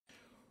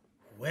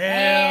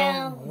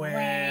Wrong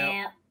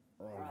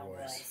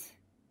voice.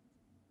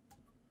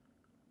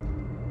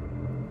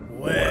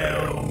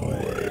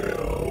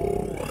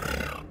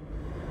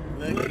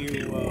 Look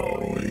you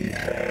over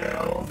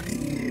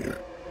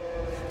here.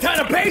 Time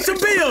to pay some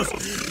bills.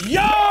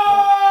 Yo!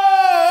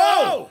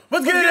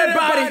 What's good,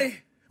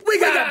 everybody? We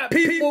got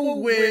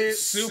people with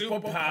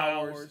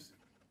superpowers.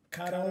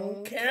 Caught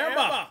on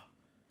camera.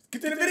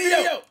 Get to the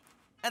video.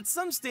 At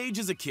some stage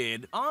as a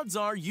kid, odds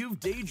are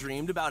you've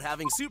daydreamed about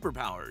having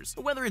superpowers.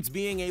 Whether it's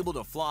being able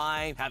to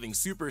fly, having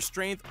super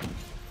strength,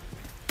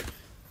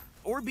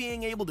 or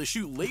being able to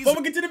shoot lasers. Before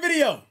we get to the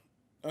video,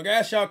 I'm gonna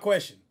ask y'all a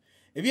question.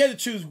 If you had to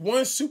choose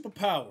one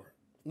superpower,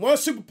 what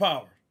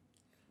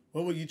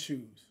would you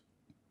choose?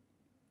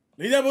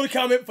 Leave that in the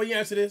comment before you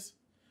answer this.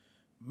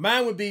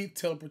 Mine would be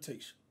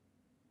teleportation.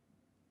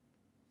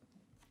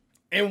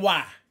 And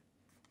why?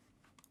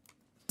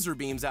 Laser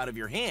beams out of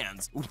your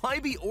hands. Why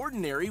be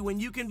ordinary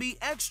when you can be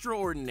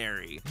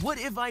extraordinary? What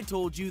if I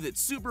told you that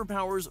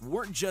superpowers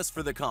weren't just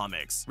for the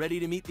comics? Ready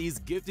to meet these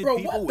gifted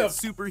people with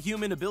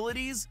superhuman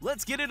abilities?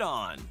 Let's get it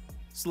on.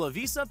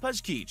 Slavica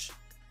Pajkic.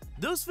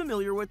 Those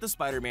familiar with the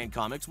Spider-Man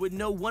comics would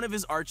know one of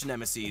his arch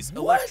nemesis,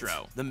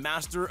 Electro, the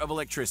master of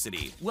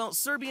electricity. Well,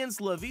 Serbian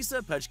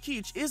Slavica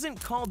Pajkic isn't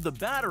called the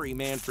Battery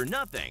Man for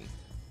nothing,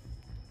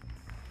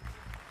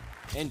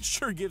 and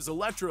sure gives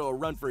Electro a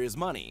run for his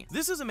money.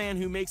 This is a man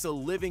who makes a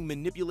living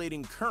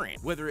manipulating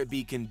current, whether it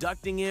be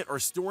conducting it or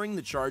storing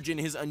the charge in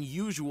his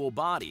unusual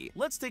body.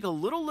 Let's take a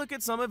little look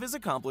at some of his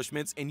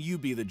accomplishments and you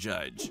be the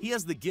judge. He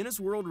has the Guinness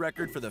World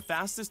Record for the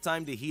fastest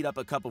time to heat up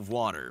a cup of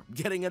water,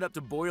 getting it up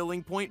to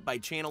boiling point by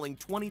channeling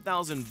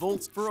 20,000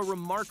 volts for a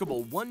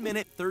remarkable 1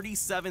 minute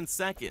 37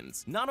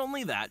 seconds. Not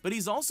only that, but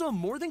he's also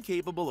more than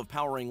capable of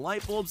powering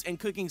light bulbs and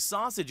cooking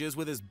sausages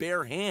with his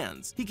bare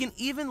hands. He can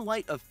even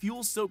light a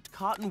fuel-soaked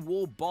cotton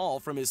wool ball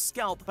from his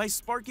scalp by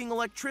sparking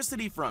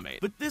electricity from it.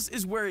 But this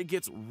is where it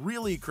gets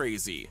really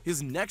crazy.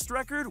 His next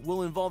record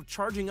will involve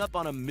charging up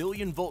on a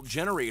 1,000,000-volt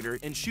generator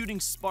and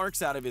shooting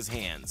sparks out of his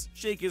hands.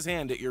 Shake his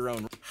hand at your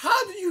own.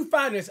 How did you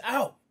find this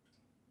out?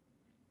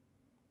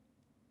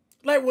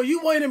 Like, were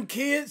you one of them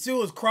kids who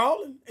was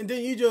crawling and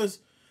then you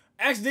just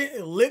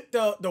accidentally licked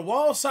the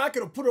wall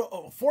socket or put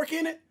a fork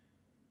in it?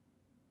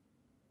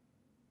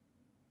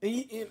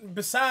 And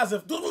besides,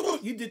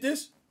 you did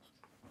this?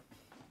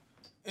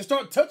 And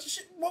start touching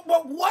shit?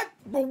 What?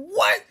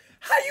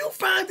 How you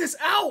find this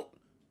out?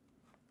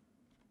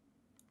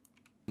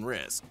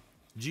 Risk.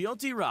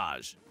 Jyoti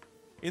Raj.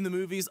 In the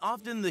movies,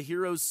 often the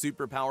hero's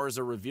superpowers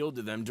are revealed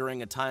to them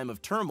during a time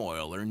of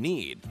turmoil or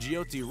need.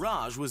 Jyoti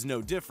Raj was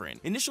no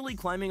different, initially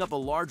climbing up a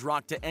large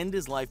rock to end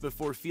his life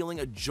before feeling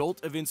a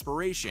jolt of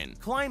inspiration.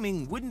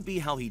 Climbing wouldn't be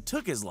how he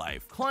took his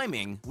life.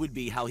 Climbing would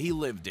be how he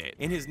lived it.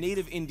 In his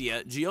native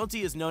India,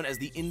 Jyoti is known as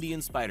the Indian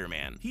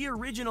Spider-Man. He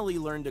originally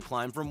learned to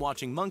climb from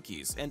watching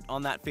monkeys, and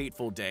on that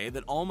fateful day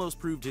that almost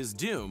proved his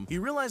doom, he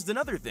realized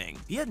another thing.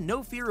 He had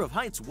no fear of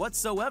heights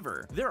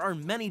whatsoever. There are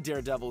many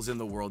daredevils in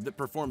the world that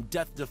perform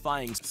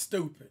death-defying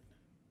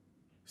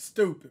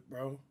Stupid,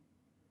 bro.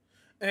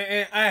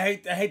 And I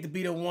hate to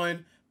be the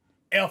one.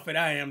 Elf it,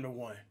 I am the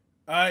one.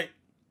 All right.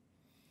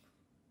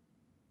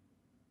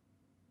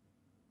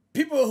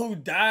 People who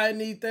die in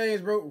these things,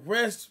 bro,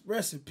 rest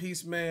in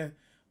peace, man.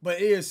 But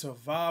it is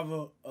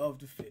survival of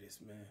the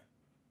fittest, man.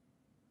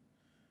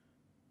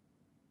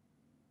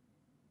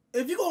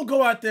 If you're gonna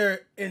go out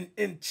there and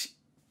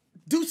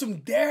do some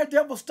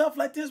daredevil stuff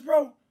like this,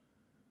 bro,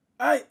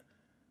 I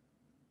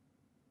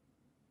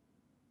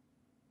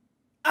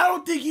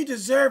don't think you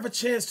deserve a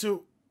chance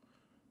to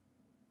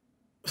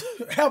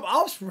have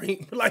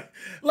offspring. Like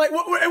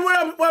what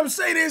I'm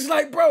saying is,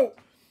 like, bro,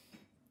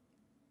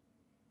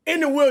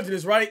 in the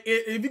wilderness, right?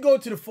 If you go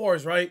to the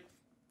forest, right?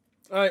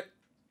 All right.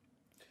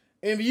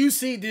 And if you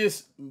see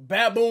this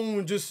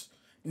baboon just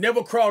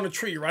never crawl in a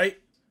tree, right?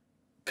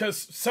 Because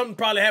something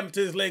probably happened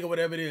to his leg or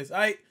whatever it is, all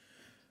right?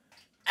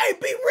 Hey,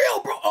 be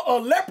real, bro. A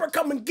leopard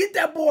come and get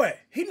that boy.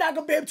 He not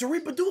going to be able to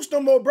reproduce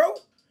no more, bro.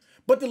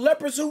 But the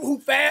leopards who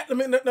fat, I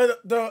mean,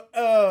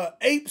 the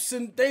apes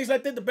and things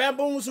like that, the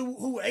baboons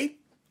who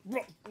ate,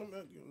 bro,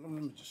 let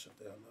me just shut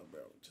that down,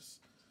 bro. Just,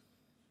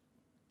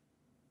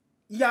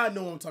 y'all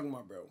know what I'm talking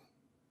about, bro.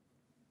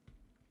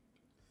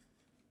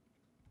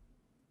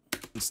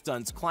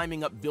 Stunts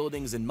climbing up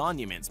buildings and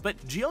monuments, but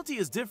Jyoti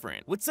is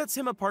different. What sets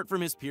him apart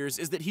from his peers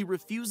is that he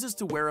refuses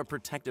to wear a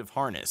protective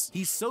harness.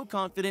 He's so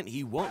confident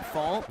he won't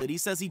fall that he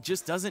says he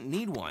just doesn't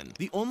need one.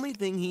 The only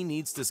thing he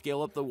needs to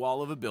scale up the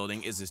wall of a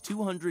building is his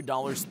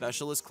 $200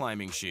 specialist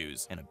climbing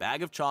shoes and a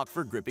bag of chalk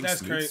for gripping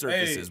smooth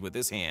surfaces with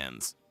his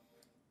hands.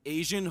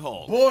 Asian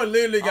Hulk. Boy,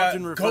 literally got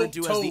Often referred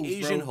to goat as the toes,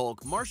 Asian bro.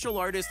 Hulk, martial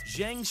artist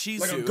Zhang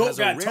Shizu Like a goat has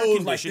a got rare toes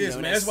condition like this,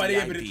 known man. as That's why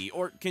they able to CIP,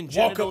 or walk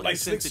congenital up like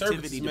slick insensitivity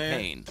surfaces, to man.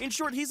 pain. In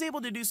short, he's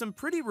able to do some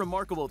pretty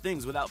remarkable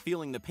things without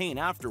feeling the pain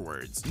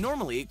afterwards.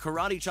 Normally,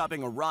 karate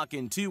chopping a rock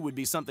in two would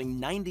be something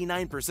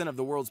 99% of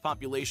the world's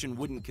population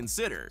wouldn't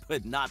consider,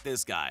 but not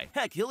this guy.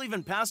 Heck, he'll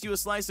even pass you a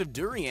slice of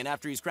durian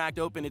after he's cracked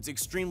open its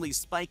extremely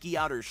spiky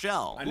outer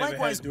shell.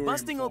 Likewise,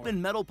 busting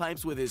open metal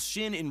pipes with his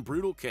shin in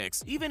brutal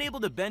kicks, even able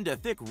to bend a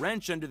thick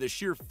wrench under the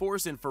sheer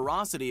force and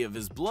ferocity of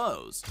his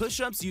blows.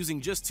 Push-ups using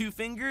just 2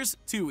 fingers?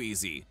 Too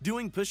easy.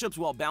 Doing push-ups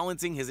while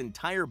balancing his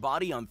entire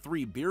body on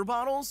 3 beer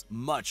bottles?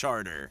 Much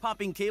harder.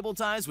 Popping cable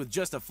ties with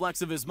just a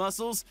flex of his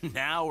muscles?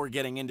 Now we're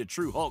getting into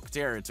true Hulk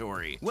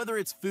territory. Whether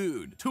it's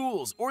food,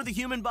 tools, or the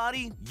human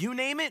body, you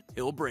name it,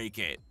 he'll break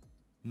it.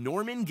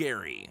 Norman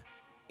Gary.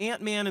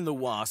 Ant-Man and the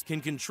Wasp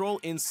can control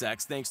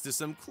insects thanks to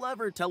some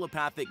clever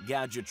telepathic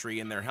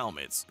gadgetry in their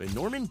helmets, but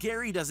Norman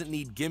Gary doesn't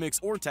need gimmicks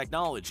or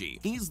technology.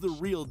 He's the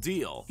real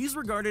deal. He's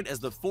regarded as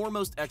the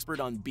foremost expert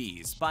on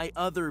bees by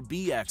other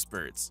bee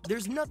experts.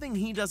 There's nothing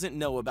he doesn't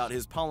know about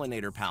his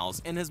pollinator pals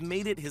and has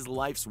made it his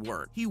life's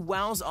work. He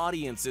wows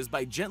audiences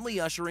by gently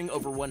ushering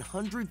over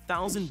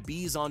 100,000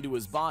 bees onto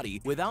his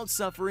body without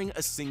suffering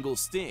a single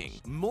sting.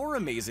 More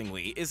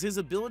amazingly is his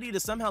ability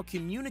to somehow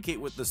communicate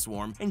with the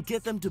swarm and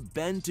get them to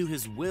bend to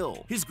his will.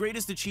 His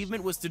greatest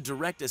achievement was to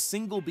direct a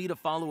single bee to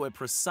follow a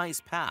precise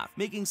path,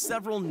 making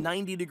several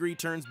 90-degree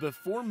turns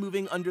before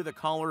moving under the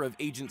collar of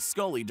Agent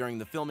Scully during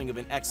the filming of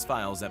an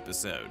X-Files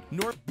episode.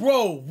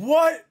 Bro,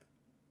 what?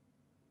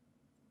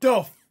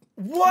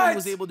 What?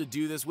 Was able to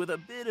do this with a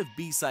bit of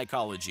bee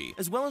psychology,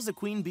 as well as a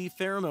queen bee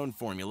pheromone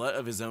formula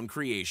of his own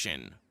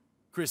creation.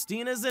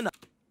 Christina Zanato.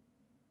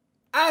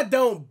 I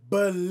don't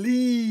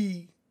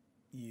believe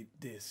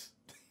this.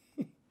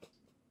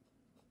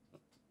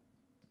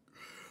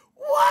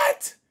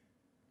 What?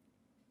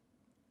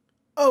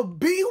 A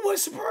bee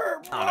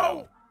whisperer,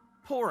 bro?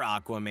 Poor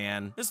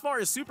Aquaman. As far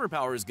as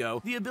superpowers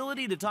go, the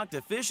ability to talk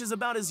to fish is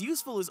about as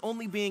useful as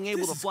only being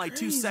able to fly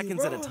 2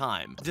 seconds at a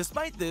time.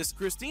 Despite this,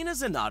 Christina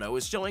Zanato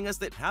is showing us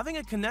that having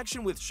a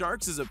connection with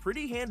sharks is a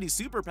pretty handy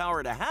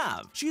superpower to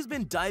have. She's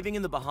been diving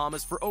in the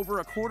Bahamas for over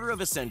a quarter of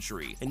a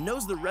century and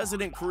knows the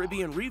resident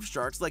Caribbean reef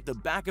sharks like the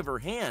back of her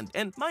hand,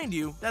 and mind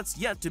you, that's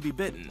yet to be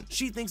bitten.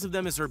 She thinks of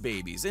them as her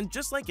babies, and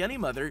just like any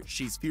mother,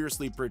 she's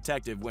fiercely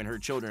protective when her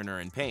children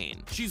are in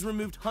pain. She's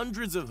removed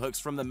hundreds of hooks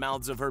from the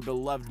mouths of her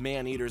beloved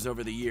man-eaters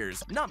over the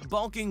years, not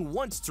balking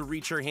once to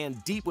reach her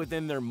hand deep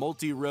within their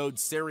multi-road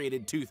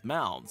serrated tooth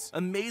mouths.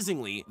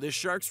 Amazingly, the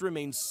sharks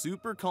remain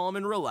super calm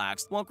and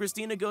relaxed while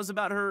Christina goes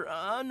about her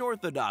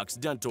unorthodox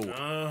dental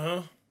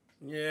work.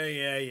 Yeah.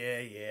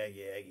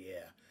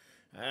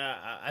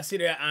 I see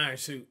that iron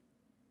suit.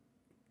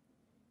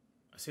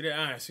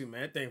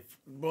 Man. That thing,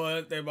 boy,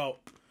 that thing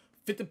about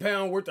 50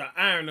 pounds worth of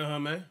iron on her,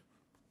 man.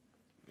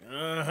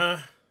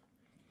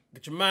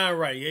 Get your mind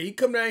right. Yeah, you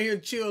come down here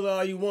and chill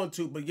all you want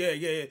to, but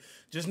yeah.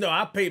 Just know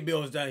I pay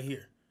bills down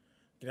here.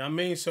 You know what I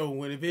mean?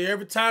 So if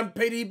every time you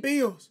pay these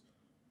bills,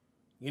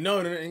 you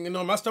know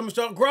my stomach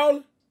start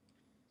growling,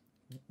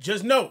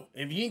 just know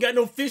if you ain't got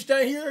no fish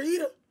down here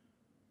either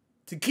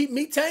to keep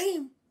me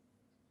tame,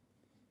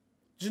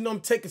 just know I'm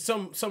taking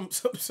some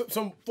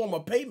form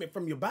of payment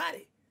from your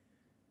body,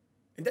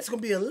 and that's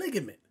gonna be a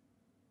ligament.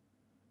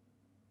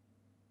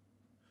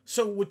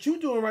 So what you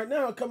doing right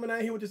now, coming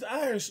out here with this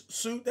iron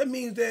suit, that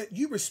means that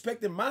you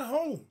respecting my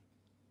home.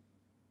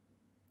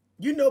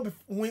 You know,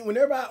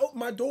 whenever I open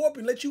my door up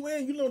and let you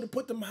in, you know to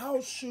put them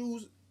house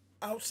shoes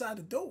outside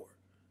the door.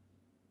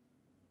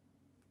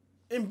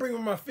 And bring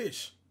me my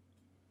fish.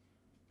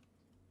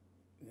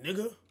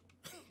 Nigga.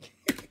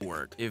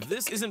 Work. If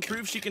this isn't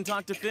proof she can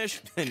talk to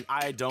fish, then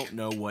I don't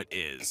know what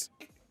is.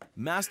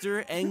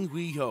 Master Eng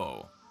Hui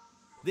Ho.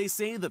 They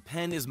say the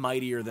pen is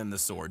mightier than the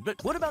sword,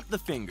 but what about the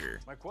finger?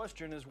 My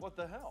question is, what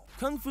the hell?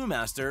 Kung Fu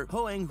master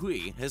Ho Eng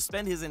Hui has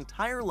spent his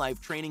entire life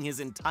training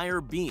his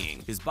entire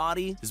being, his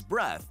body, his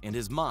breath, and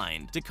his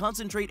mind to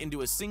concentrate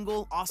into a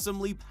single,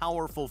 awesomely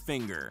powerful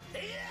finger. Yeah!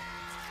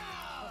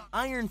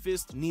 Iron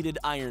Fist needed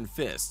iron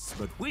fists,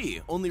 but Hui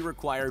only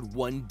required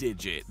 1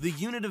 digit. The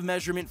unit of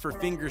measurement for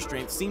finger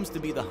strength seems to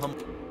be the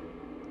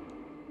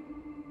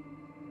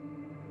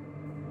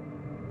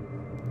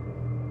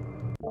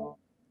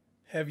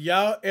Have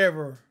y'all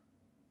ever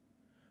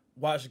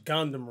watched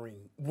Gundam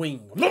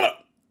Wing?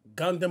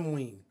 Gundam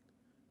Wing.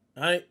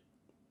 Alright?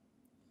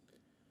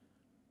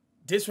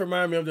 This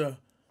reminds me of the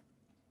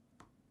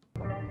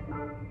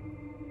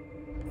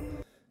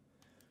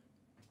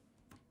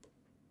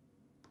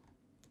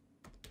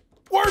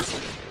work!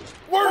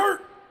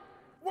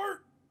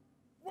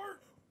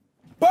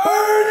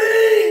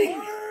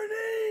 Burning!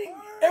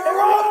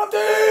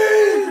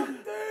 Erupting!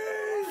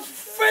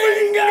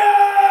 Finger!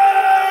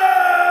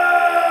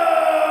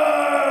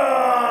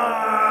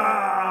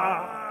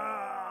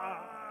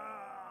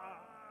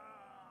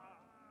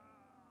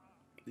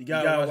 You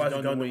gotta watch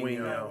Gundam Wing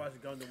now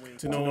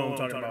to know what I'm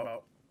talking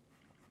about.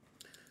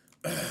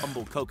 A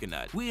humble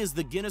coconut. We has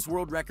the Guinness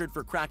World Record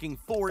for cracking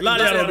 4 A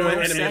lot of y'all don't do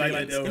seconds, anime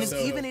like that, and is so.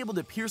 even able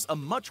to pierce a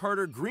much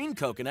harder green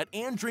coconut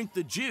and drink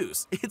the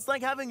juice. It's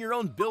like having your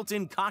own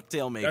built-in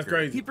cocktail maker. That's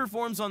crazy. He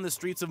performs on the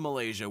streets of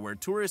Malaysia, where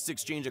tourists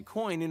exchange a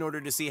coin in order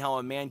to see how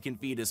a man can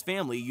feed his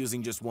family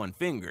using just one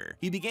finger.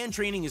 He began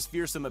training his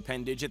fearsome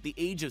appendage at the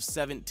age of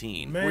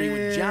 17, where he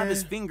would jab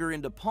his finger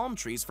into palm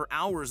trees for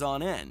hours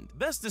on end.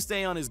 Best to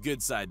stay on his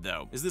good side,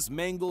 though, as this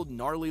mangled,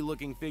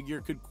 gnarly-looking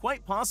figure could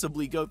quite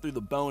possibly go through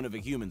the bone of a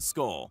human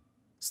skull.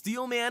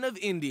 Steelman of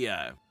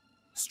India.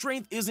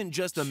 Strength isn't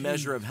just a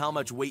measure of how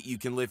much weight you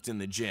can lift in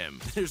the gym.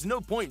 There's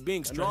no point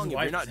being strong if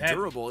you're not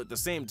durable at the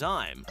same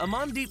time.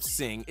 Amandeep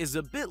Singh is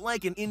a bit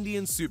like an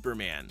Indian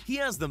Superman. He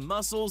has the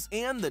muscles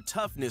and the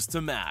toughness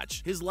to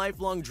match. His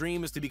lifelong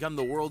dream is to become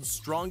the world's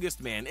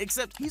strongest man,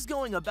 except he's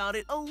going about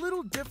it a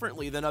little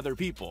differently than other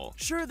people.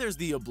 Sure, there's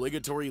the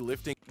obligatory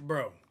lifting.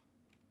 Bro.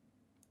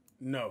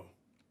 No.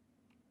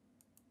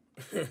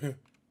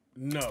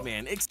 No.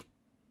 Man,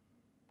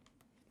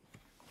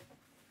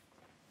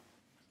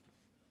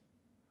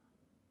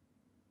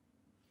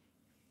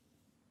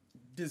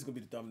 This is gonna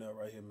be the thumbnail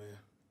right here, man.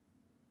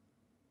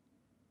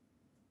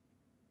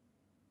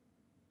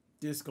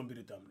 This is gonna be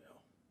the thumbnail.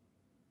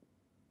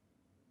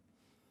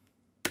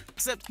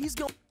 except he's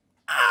going.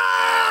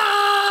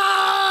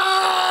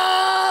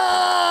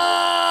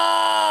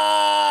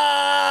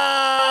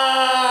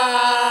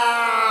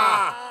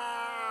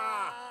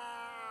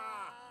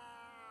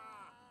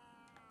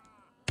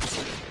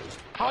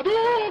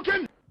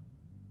 Hadouken!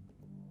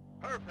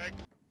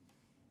 Perfect.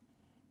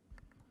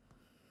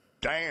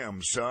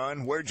 Damn,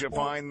 son, where'd you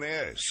find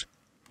this?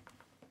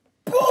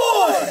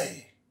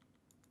 Boy!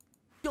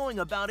 Going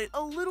about it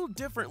a little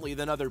differently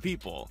than other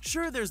people.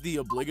 Sure, there's the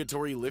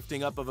obligatory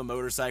lifting up of a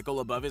motorcycle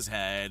above his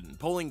head, and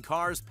pulling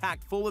cars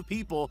packed full of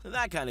people,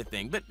 that kind of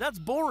thing, but that's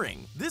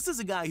boring. This is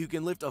a guy who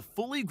can lift a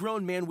fully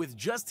grown man with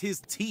just his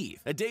teeth.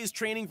 A day's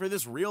training for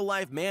this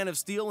real-life Man of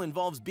Steel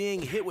involves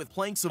being hit with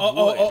planks of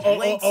wood,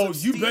 lengths of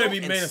you steel, better be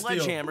and Man of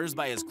Steel. sledgehammers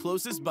by his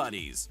closest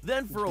buddies.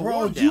 Then for a Bro,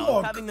 warm you down,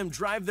 are- having them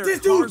drive their This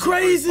cars dude over his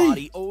crazy.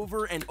 body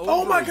over and over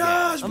Oh my again.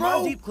 gosh, bro.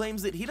 Amandeep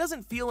claims that he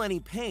doesn't feel any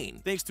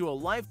pain, thanks to a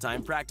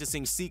lifetime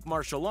practicing Sikh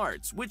martial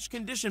arts, which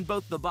condition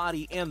both the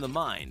body and the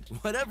mind.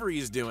 Whatever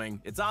he's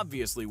doing, it's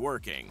obviously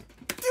working.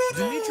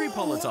 Dmitry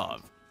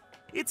Politov.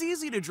 It's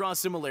easy to draw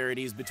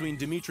similarities between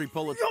Dmitry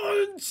Politov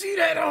Y'all see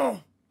that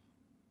on?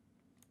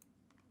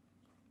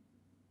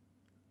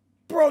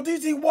 Bro,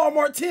 these ain't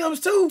Walmart Tims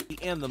too.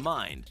 and the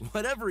mind.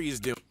 Whatever he's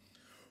doing.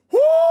 Woo!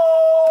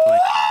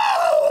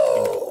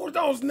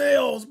 Those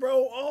nails,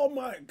 bro. Oh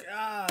my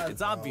God.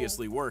 It's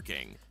obviously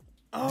working.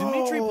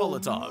 Dmitry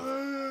Politov.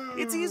 Man.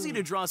 It's easy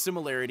to draw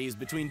similarities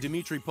between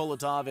Dmitry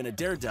Politov and a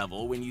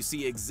daredevil when you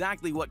see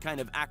exactly what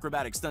kind of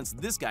acrobatic stunts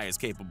this guy is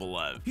capable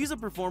of. He's a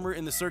performer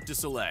in the Cirque du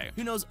Soleil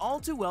who knows all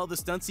too well the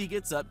stunts he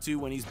gets up to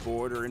when he's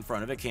bored or in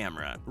front of a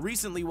camera.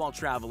 Recently, while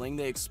traveling,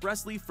 they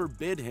expressly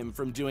forbid him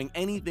from doing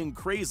anything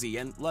crazy,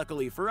 and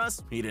luckily for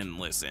us, he didn't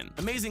listen.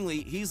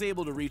 Amazingly, he's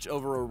able to reach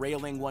over a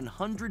railing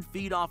 100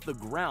 feet off the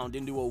ground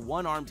into a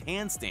one-armed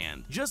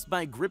handstand just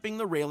by gripping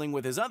the railing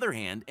with his other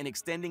hand and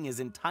extending his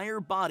entire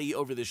body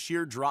over the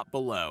sheer drop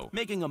below,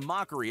 making a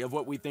mockery of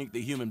what we think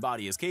the human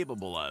body is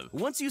capable of.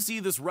 Once you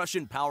see this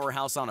Russian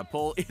powerhouse on a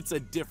pole, it's a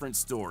different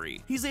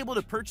story. He's able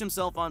to perch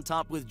himself on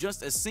top with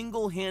just a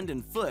single hand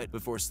and foot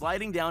before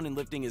sliding down and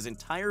lifting his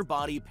entire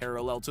body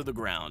parallel to the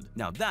ground.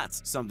 Now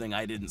that's something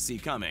I didn't see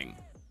coming.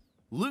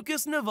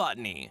 Lucas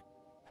Novotny.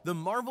 The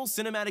Marvel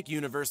Cinematic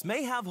Universe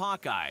may have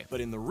Hawkeye,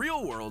 but in the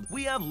real world,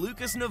 we have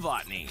Lucas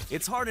Novotny.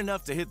 It's hard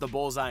enough to hit the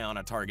bullseye on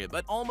a target,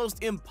 but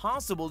almost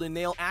impossible to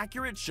nail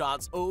accurate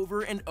shots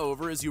over and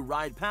over as you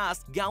ride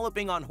past,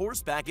 galloping on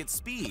horseback at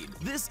speed.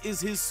 This is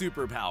his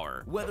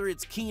superpower. Whether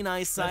it's keen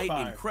eyesight,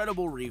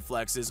 incredible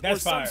reflexes, or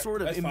some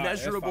sort of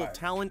immeasurable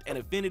talent and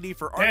affinity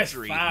for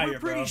archery, we're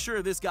pretty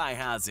sure this guy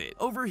has it.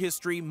 Over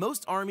history,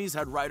 most armies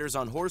had riders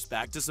on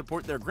horseback to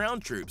support their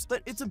ground troops,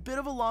 but it's a bit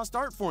of a lost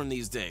art form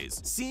these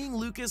days. Seeing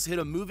Lucas hit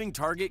a moving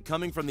target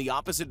coming from the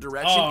opposite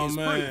direction is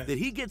proof that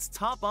he gets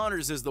top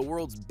honors as the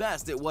world's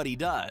best at what he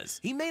does.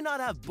 He may not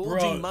have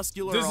bulging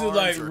muscular arms. This is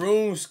like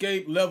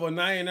RuneScape level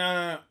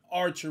 99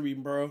 archery,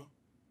 bro.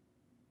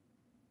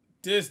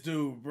 This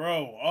dude,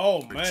 bro.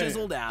 Oh, man.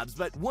 Chiseled abs,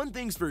 but one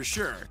thing's for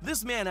sure.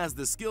 This man has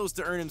the skills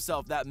to earn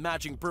himself that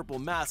matching purple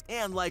mask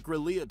and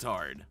lycra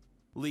leotard.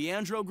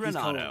 Leandro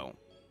Granado.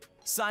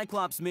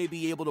 Cyclops may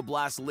be able to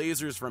blast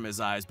lasers from his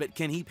eyes, but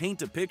can he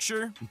paint a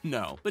picture?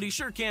 No. But he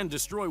sure can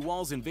destroy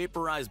walls and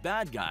vaporize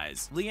bad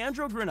guys.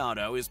 Leandro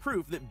Granado is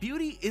proof that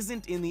beauty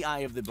isn't in the eye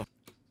of the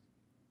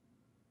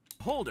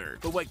beholder,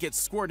 but what gets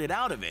squirted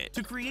out of it.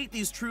 To create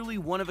these truly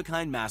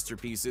one-of-a-kind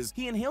masterpieces,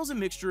 he inhales a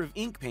mixture of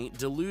ink paint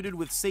diluted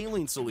with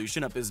saline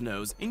solution up his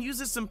nose and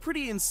uses some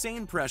pretty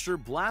insane pressure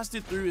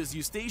blasted through his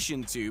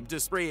eustachian tube to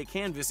spray a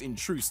canvas in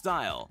true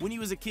style. When he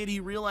was a kid, he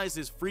realized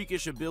his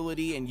freakish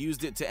ability and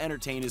used it to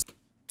entertain his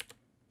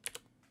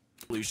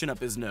up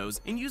his nose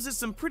and uses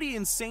some pretty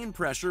insane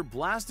pressure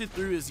blasted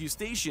through his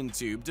eustachian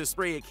tube to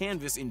spray a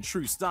canvas in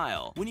true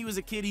style. When he was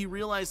a kid, he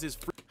realized his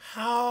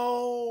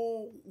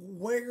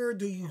where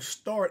do you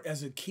start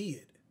as a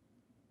kid?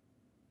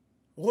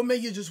 What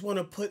made you just want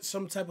to put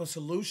some type of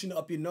solution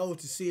up your nose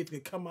to see if it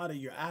could come out of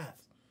your eyes?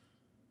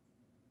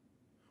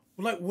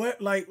 Like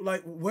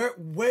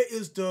where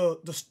is the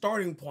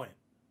starting point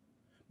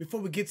before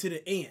we get to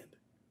the end?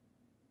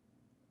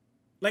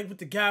 Like with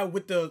the guy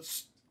with the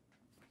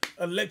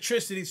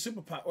electricity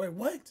superpower. Wait,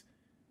 what?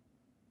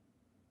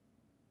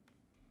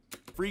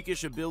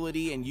 Freakish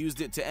ability and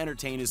used it to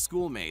entertain his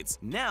schoolmates.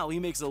 Now he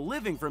makes a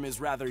living from his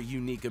rather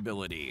unique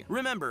ability.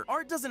 Remember,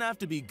 art doesn't have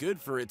to be good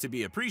for it to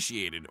be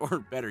appreciated, or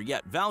better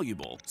yet,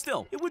 valuable.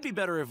 Still, it would be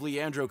better if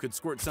Leandro could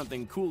squirt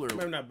something cooler.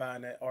 I'm not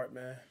buying that art,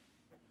 man.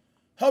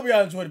 Hope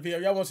y'all enjoyed the video.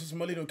 Y'all want to see some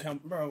Molito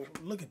count? Bro,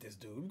 look at this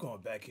dude. We're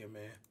going back here,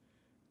 man.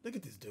 Look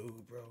at this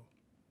dude, bro.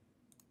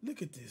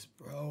 Look at this,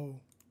 bro.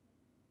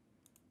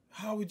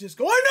 How we just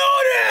going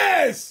on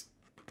this?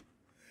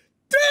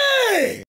 Dang!